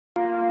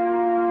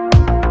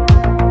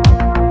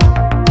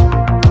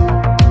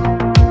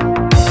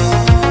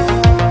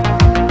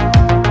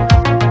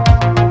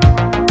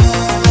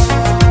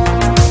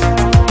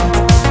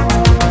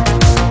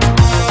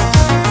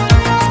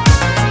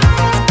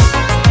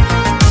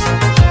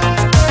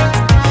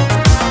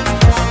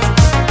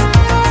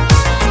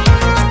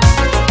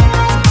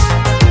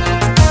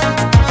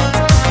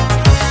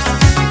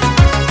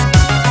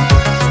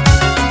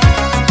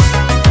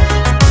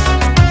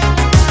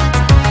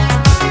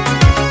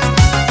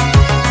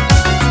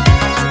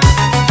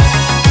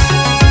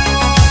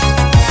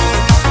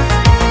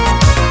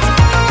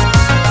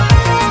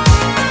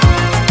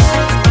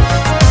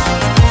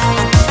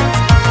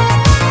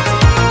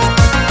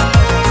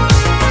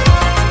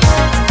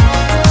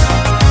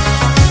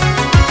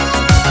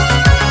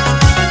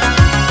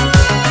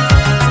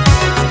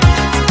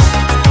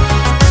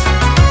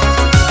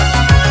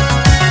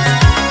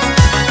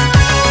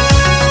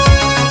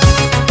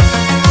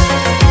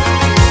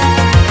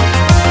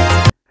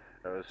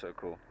so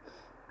cool.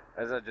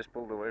 As I just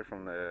pulled away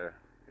from the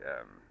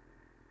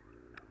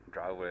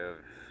driveway of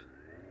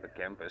the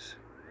campus,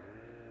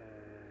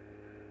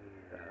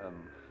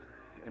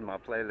 in my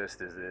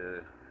playlist is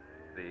the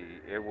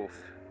Airwolf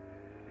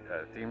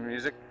theme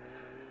music,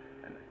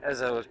 and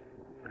as I was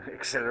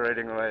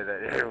accelerating away,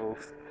 that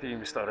Airwolf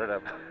theme started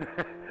up.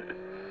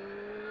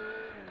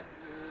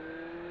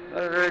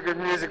 Not very good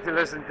music to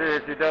listen to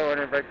if you don't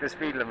want to break the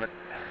speed limit.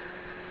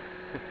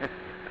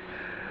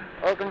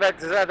 Welcome back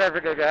to South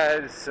Africa,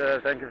 guys.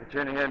 Thank you for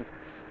tuning in.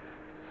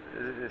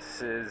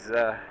 This is,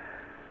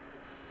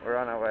 we're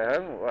on our way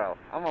home. Well,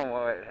 I'm on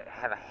my way to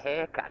have a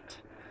haircut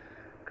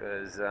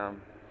because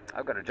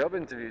I've got a job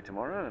interview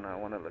tomorrow and I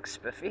want to look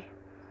spiffy.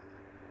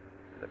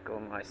 Look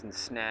all nice and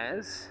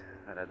snaz,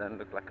 and I don't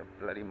look like a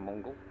bloody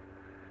Mongol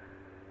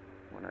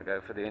when I go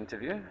for the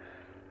interview.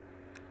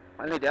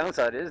 Only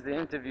downside is the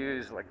interview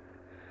is like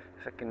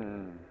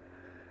fucking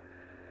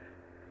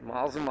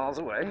miles and miles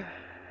away,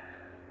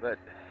 but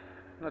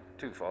not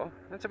too far.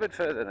 It's a bit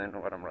further than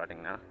what I'm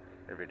riding now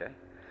every day,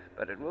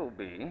 but it will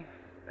be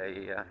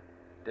a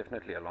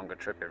definitely a longer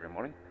trip every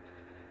morning.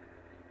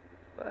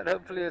 But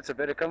hopefully it's a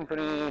better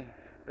company,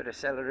 better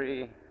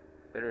salary,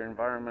 better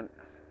environment.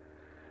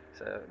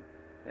 So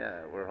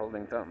yeah, we're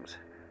holding thumbs.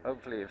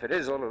 Hopefully, if it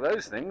is all of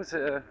those things,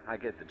 I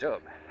get the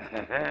job.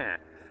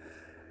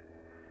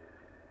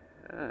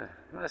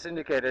 Nice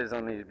indicators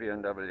on these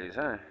BMWs,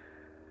 huh?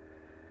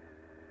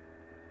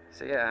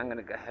 So yeah, I'm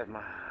gonna go have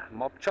my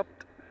mop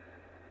chopped.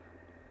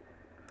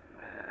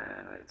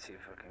 Let's see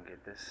if I can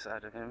get this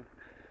side of him,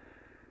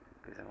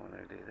 because I want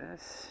to do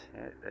this.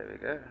 Yeah, there we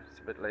go. It's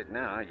a bit late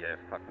now. Yeah,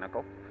 fuck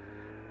knuckle.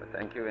 But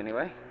thank you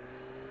anyway.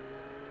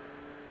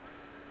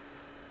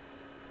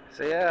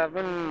 So yeah, I've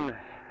been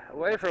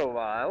away for a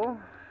while.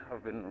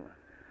 I've been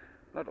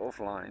not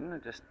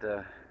offline, just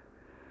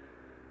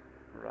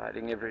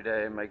riding every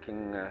day,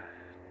 making,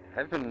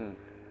 have been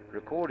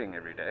recording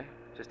every day,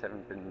 just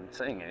haven't been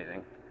saying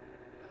anything.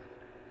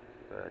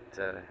 But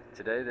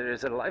today there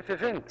is a live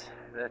event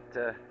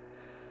that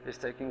is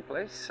taking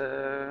place.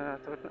 I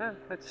thought, no,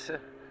 let's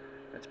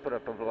put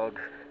up a vlog.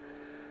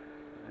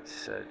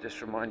 Let's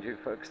just remind you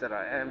folks that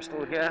I am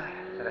still here,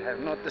 that I have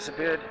not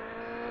disappeared.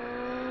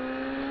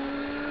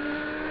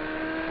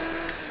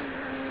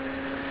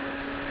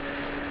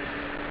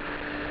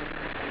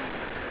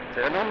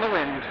 Turn on the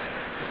wind.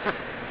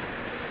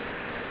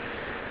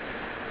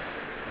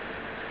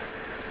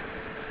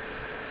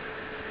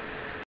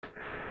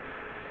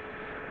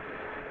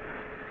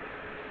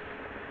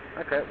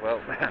 Okay,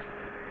 well,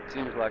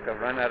 seems like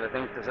I've run out of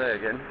things to say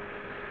again.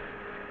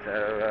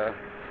 So,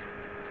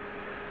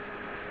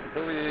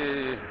 until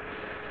we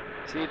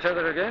see each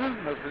other again,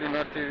 hopefully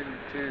not too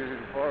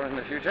far in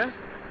the future,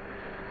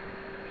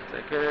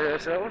 take care of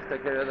yourself,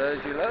 take care of those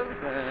you love,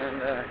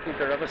 and keep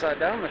the rubber side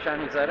down, the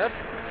shiny side up.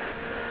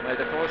 May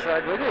the force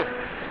ride with you.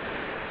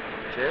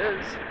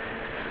 Cheers.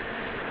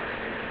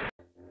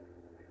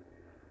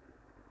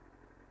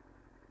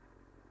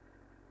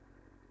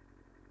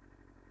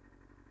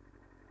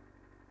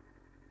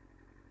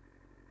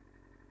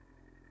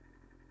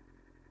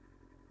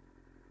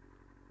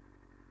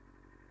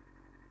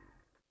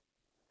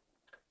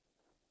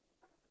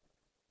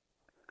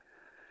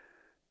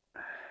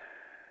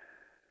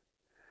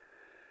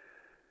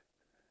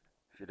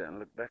 If you don't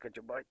look back at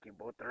your bike, you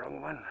bought the wrong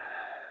one.